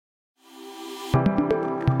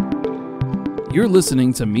You're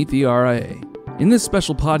listening to Meet the RIA. In this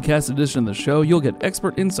special podcast edition of the show, you'll get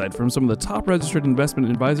expert insight from some of the top registered investment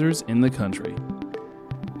advisors in the country.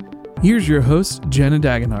 Here's your host, Jenna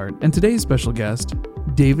Dagenhart, and today's special guest,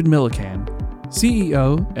 David Millican,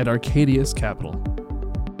 CEO at Arcadius Capital.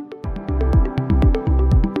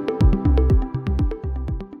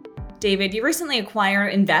 David, you recently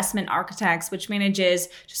acquired Investment Architects, which manages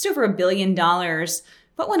just over $1 billion.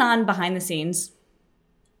 What went on behind the scenes?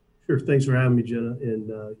 Sure. Thanks for having me, Jenna.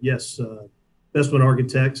 And yes, Investment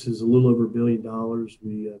Architects is a little over $1 billion.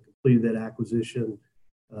 We completed that acquisition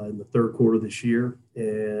in the third quarter of this year,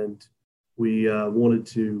 and we wanted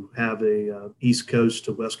to have a East Coast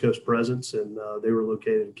to West Coast presence, and they were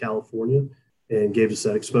located in California and gave us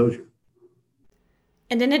that exposure.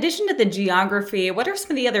 And in addition to the geography, what are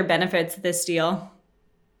some of the other benefits of this deal?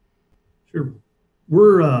 Sure.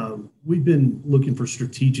 We've been looking for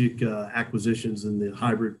strategic acquisitions in the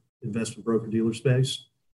hybrid investment broker-dealer space.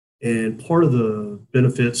 And part of the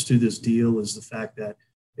benefits to this deal is the fact that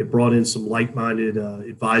it brought in some like-minded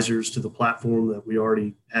advisors to the platform that we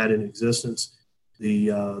already had in existence.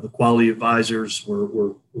 The quality advisors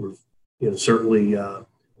were certainly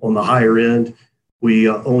on the higher end. We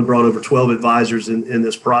only brought over 12 advisors in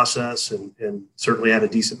this process and certainly had a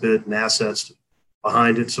decent bit in assets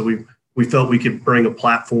behind it. So we felt we could bring a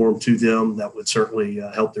platform to them that would certainly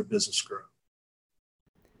help their business grow.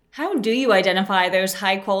 How do you identify those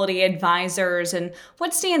high-quality advisors, and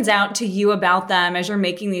what stands out to you about them as you're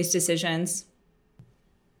making these decisions?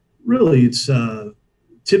 Really, it's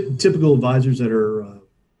typical advisors that are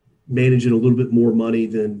managing a little bit more money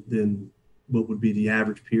than what would be the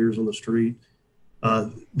average peers on the street.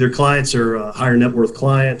 Their clients are higher net worth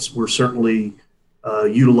clients. We're certainly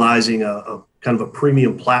utilizing a kind of a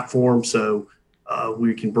premium platform, so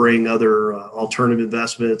we can bring other alternative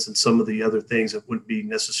investments and some of the other things that wouldn't be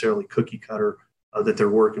necessarily cookie cutter that they're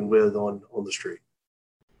working with on the street.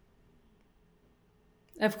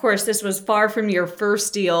 Of course, this was far from your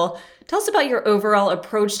first deal. Tell us about your overall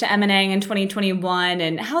approach to M&A in 2021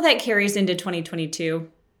 and how that carries into 2022.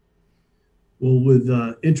 Well, with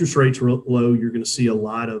interest rates low, you're going to see a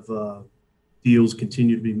lot of deals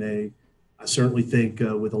continue to be made. I certainly think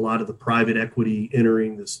with a lot of the private equity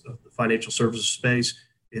entering the financial services space,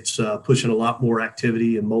 it's pushing a lot more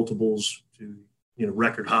activity and multiples to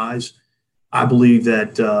record highs. I believe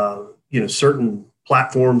that certain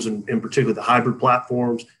platforms, and in particular the hybrid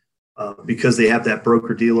platforms, because they have that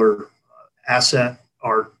broker-dealer asset,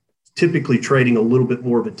 are typically trading a little bit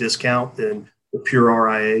more of a discount than the pure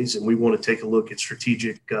RIAs, and we want to take a look at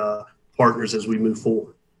strategic partners as we move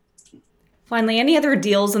forward. Finally, any other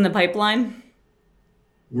deals in the pipeline?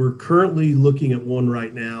 We're currently looking at one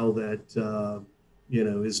right now that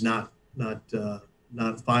is not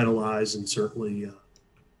finalized and certainly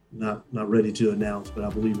not ready to announce, but I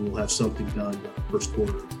believe we'll have something done first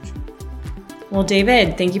quarter of this year. Well,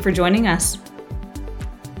 David, thank you for joining us.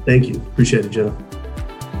 Thank you. Appreciate it, Jenna.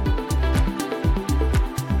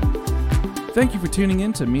 Thank you for tuning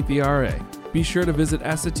in to Meet the RIA. Be sure to visit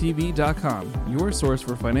AssetTV.com, your source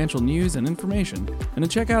for financial news and information, and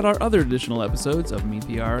to check out our other additional episodes of Meet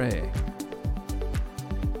the RIA.